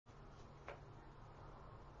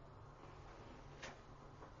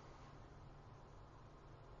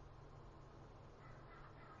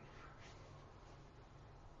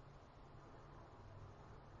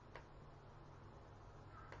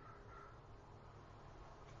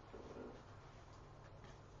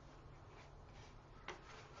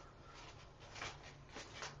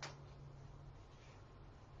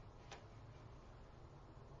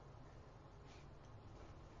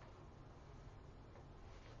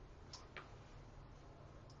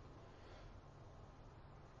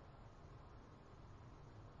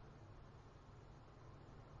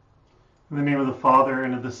In the name of the Father,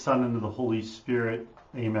 and of the Son, and of the Holy Spirit.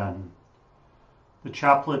 Amen. The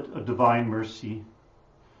Chaplet of Divine Mercy.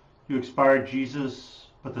 You expired, Jesus,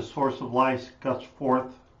 but the source of life gushed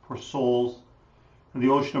forth for souls, and the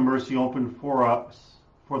ocean of mercy opened for us,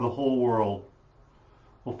 for the whole world.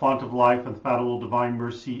 O font of life, unfathomable divine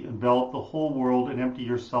mercy, envelop the whole world and empty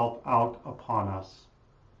yourself out upon us.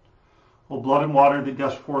 O blood and water that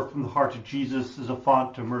gushed forth from the heart of Jesus is a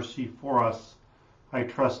font of mercy for us. I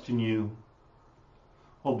trust in you.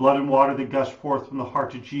 O blood and water that gushed forth from the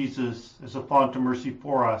heart of Jesus is a font of mercy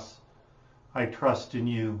for us. I trust in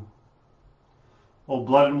you. O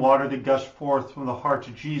blood and water that gushed forth from the heart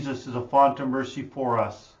of Jesus is a font of mercy for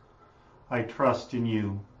us. I trust in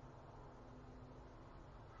you.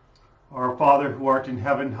 Our Father, who art in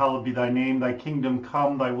heaven, hallowed be thy name. Thy kingdom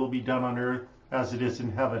come, thy will be done on earth as it is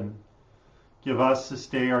in heaven. Give us this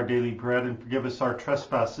day our daily bread, and forgive us our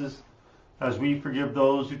trespasses, as we forgive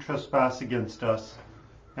those who trespass against us.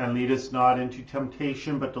 And lead us not into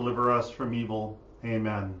temptation, but deliver us from evil.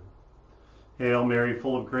 Amen. Hail Mary,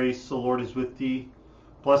 full of grace, the Lord is with thee.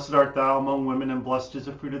 Blessed art thou among women, and blessed is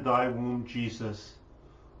the fruit of thy womb, Jesus.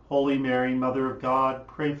 Holy Mary, Mother of God,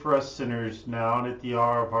 pray for us sinners, now and at the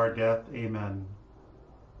hour of our death. Amen.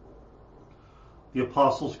 The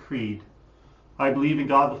Apostles' Creed. I believe in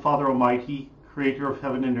God the Father Almighty, creator of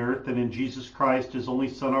heaven and earth, and in Jesus Christ, his only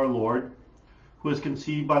Son, our Lord, who was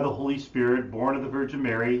conceived by the Holy Spirit, born of the Virgin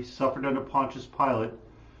Mary, suffered under Pontius Pilate,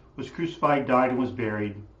 was crucified, died, and was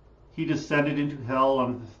buried. He descended into hell.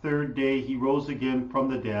 On the third day he rose again from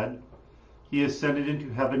the dead. He ascended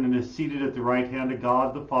into heaven and is seated at the right hand of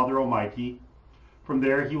God the Father Almighty. From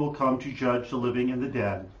there he will come to judge the living and the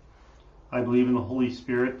dead. I believe in the Holy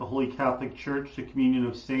Spirit, the Holy Catholic Church, the communion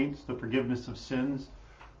of saints, the forgiveness of sins,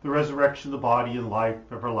 the resurrection of the body, and life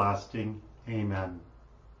everlasting. Amen.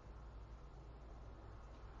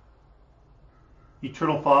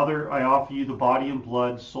 Eternal Father, I offer you the body and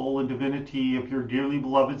blood, soul and divinity of your dearly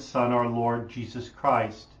beloved Son, our Lord Jesus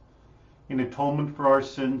Christ, in atonement for our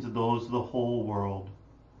sins and those of the whole world.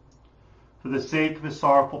 For the sake of his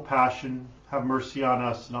sorrowful passion, have mercy on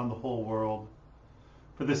us and on the whole world.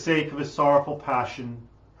 For the sake of his sorrowful passion,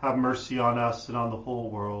 have mercy on us and on the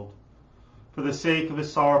whole world. For the sake of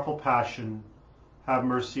his sorrowful passion, have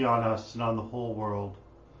mercy on us and on the whole world.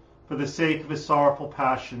 For the sake of his sorrowful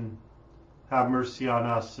passion, have mercy on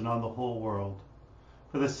us and on the whole world.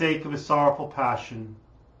 For the sake of his sorrowful passion,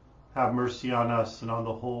 have mercy on us and on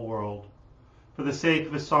the whole world. For the sake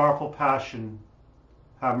of his sorrowful passion,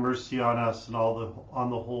 have mercy on us and on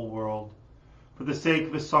the whole world. For the sake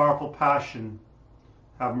of his sorrowful passion,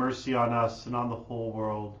 have mercy on us and on the whole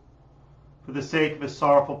world. For the sake of his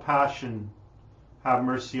sorrowful passion, have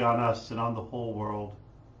mercy on us and on the whole world.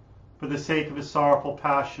 For the sake of his sorrowful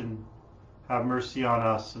passion, have mercy on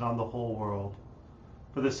us and on the whole world.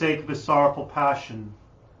 For the sake of his sorrowful passion,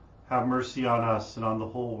 have mercy on us and on the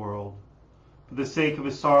whole world. For the sake of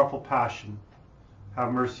his sorrowful passion,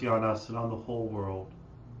 have mercy on us and on the whole world.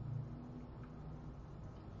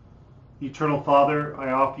 Eternal Father,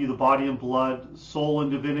 I offer you the body and blood, soul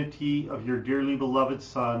and divinity of your dearly beloved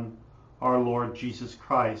Son, our Lord Jesus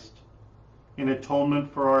Christ, in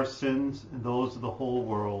atonement for our sins and those of the whole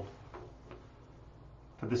world.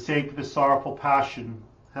 For the sake of his sorrowful passion,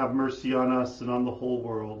 have mercy on us and on the whole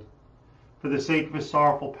world. For the sake of his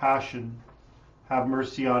sorrowful passion, have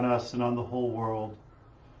mercy on us and on the whole world.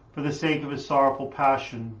 For the sake of his sorrowful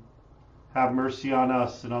passion, have mercy on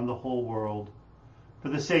us and on the whole world. For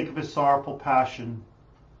the sake of his sorrowful passion,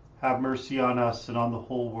 have mercy on us and on the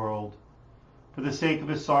whole world. For the sake of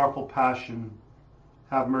his sorrowful passion,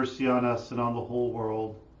 have mercy on us and on the whole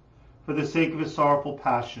world. For the sake of his sorrowful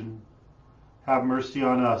passion, have mercy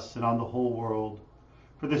on us and on the whole world.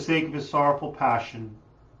 For the sake of his sorrowful passion,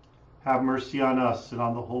 have mercy on us and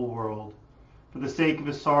on the whole world. For the sake of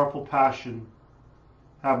his sorrowful passion,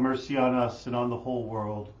 have mercy on us and on the whole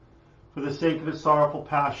world. For the sake of his sorrowful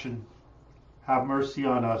passion, have mercy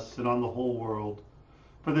on us and on the whole world.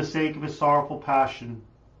 For the sake of his sorrowful passion,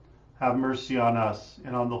 have mercy on us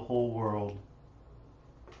and on the whole world.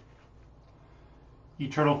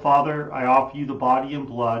 Eternal Father, I offer you the body and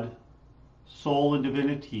blood, soul and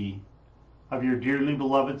divinity of your dearly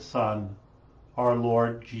beloved Son, our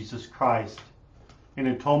Lord Jesus Christ, in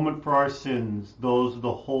atonement for our sins, those of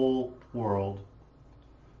the whole world.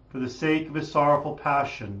 For the sake of his sorrowful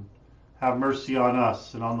passion, have mercy on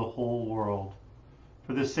us and on the whole world.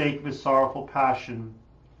 For the sake of his sorrowful passion,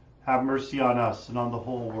 have mercy on us and on the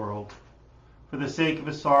whole world. For the sake of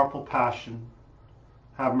his sorrowful passion,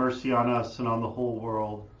 have mercy on us and on the whole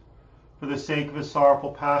world. For the sake of his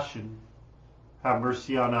sorrowful passion, have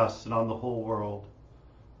mercy on us and on the whole world.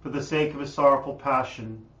 For the sake of his sorrowful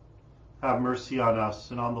passion, have mercy on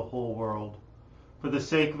us and on the whole world. For the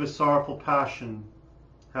sake of his sorrowful passion,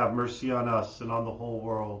 have mercy on us and on the whole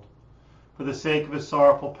world. For the sake of his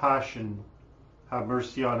sorrowful passion, have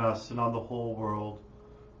mercy on us and on the whole world.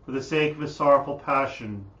 For the sake of his sorrowful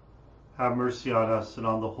passion, have mercy on us and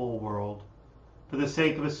on the whole world. For the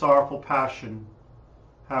sake of his sorrowful passion,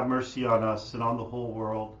 have mercy on us and on the whole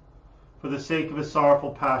world. For the sake of his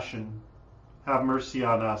sorrowful passion, have mercy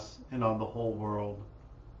on us and on the whole world.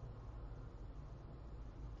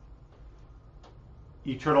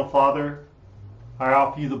 Eternal Father, I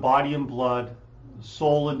offer you the body and blood,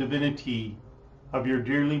 soul and divinity of your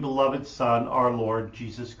dearly beloved Son, our Lord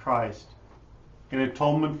Jesus Christ, in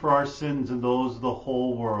atonement for our sins and those of the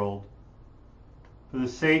whole world. For the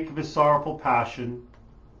sake of his sorrowful passion,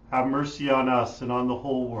 have mercy on us and on the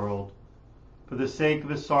whole world. For the sake of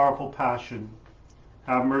his sorrowful passion,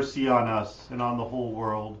 have mercy on us and on the whole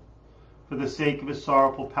world. For the sake of his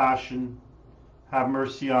sorrowful passion, have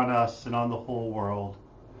mercy on us and on the whole world.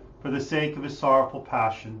 For the sake of his sorrowful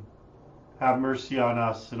passion, have mercy on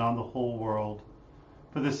us and on the whole world.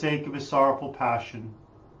 For the sake of his sorrowful passion,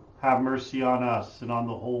 have mercy on us and on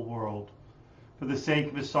the whole world. For the sake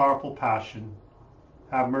of his sorrowful passion,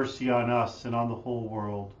 have mercy on us and on the whole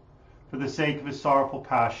world. For the sake of his sorrowful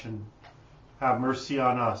passion, have mercy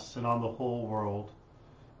on us and on the whole world.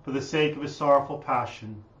 For the sake of his sorrowful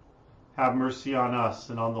passion, have mercy on us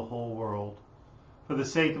and on the whole world. For the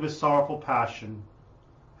sake of his sorrowful passion,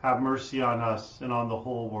 have mercy on us and on the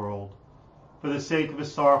whole world. For the sake of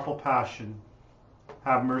his sorrowful passion,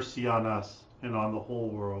 have mercy on us and on the whole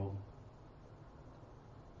world.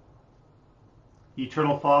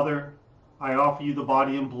 Eternal Father, I offer you the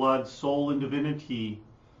body and blood, soul and divinity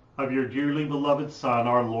of your dearly beloved Son,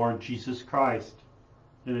 our Lord Jesus Christ,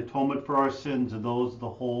 in atonement for our sins and those of the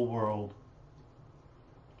whole world.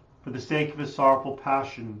 For the sake of his sorrowful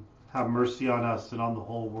passion, have mercy on us and on the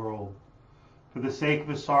whole world. For the sake of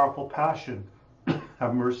his sorrowful passion,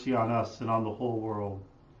 have mercy on us and on the whole world.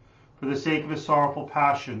 For the sake of his sorrowful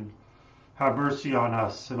passion, have mercy on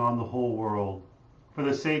us and on the whole world. For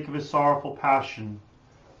the sake of his sorrowful passion,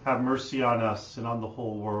 have mercy on us and on the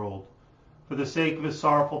whole world. For the sake of his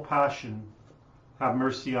sorrowful passion, have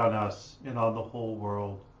mercy on us and on the whole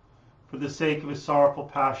world. For the sake of his sorrowful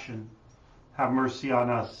passion, have mercy on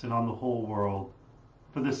us and on the whole world.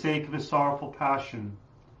 For the sake of his sorrowful passion,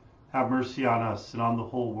 have mercy on us and on the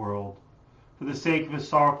whole world. For the sake of his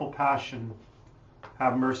sorrowful passion,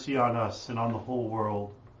 have mercy on us and on the whole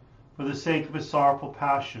world. For the sake of his sorrowful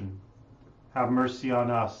passion, have mercy on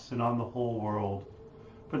us and on the whole world.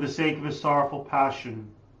 For the sake of his sorrowful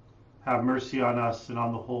passion, have mercy on us and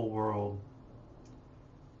on the whole world.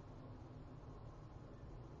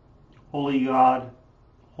 Holy God,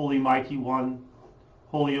 Holy Mighty One,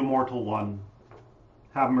 Holy Immortal One,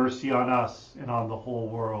 have mercy on us and on the whole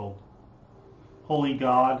world. Holy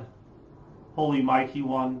God, Holy Mighty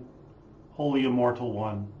One, Holy Immortal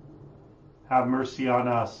One, have mercy on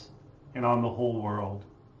us and on the whole world.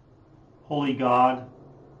 Holy God,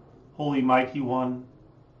 Holy Mighty One,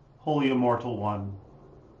 Holy Immortal One,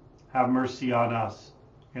 have mercy on us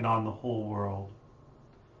and on the whole world.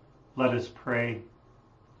 Let us pray.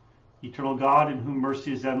 Eternal God, in whom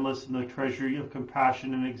mercy is endless and the treasury of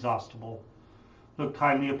compassion inexhaustible, look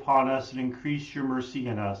kindly upon us and increase your mercy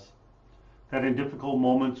in us, that in difficult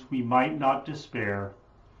moments we might not despair,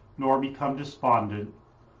 nor become despondent,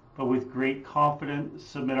 but with great confidence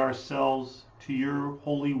submit ourselves to your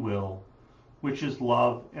holy will, which is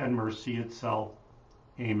love and mercy itself.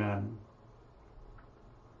 Amen.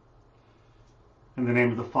 In the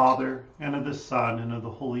name of the Father, and of the Son, and of the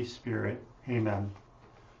Holy Spirit. Amen.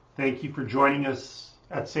 Thank you for joining us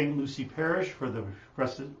at St. Lucy Parish for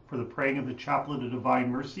the praying of the Chaplet of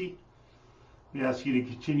Divine Mercy. We ask you to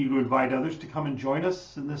continue to invite others to come and join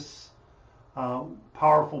us in this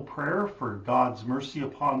powerful prayer for God's mercy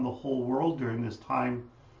upon the whole world during this time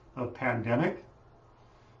of pandemic.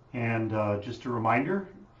 And just a reminder,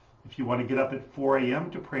 if you want to get up at 4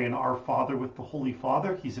 a.m. to pray in Our Father with the Holy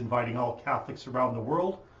Father, he's inviting all Catholics around the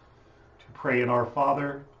world to pray in Our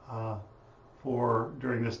Father for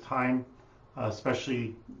during this time,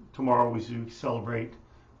 especially tomorrow as we celebrate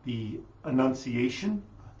the Annunciation,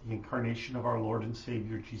 the incarnation of our Lord and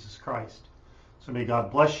Savior Jesus Christ. So may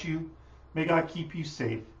God bless you, may God keep you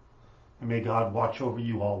safe, and may God watch over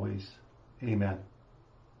you always. Amen.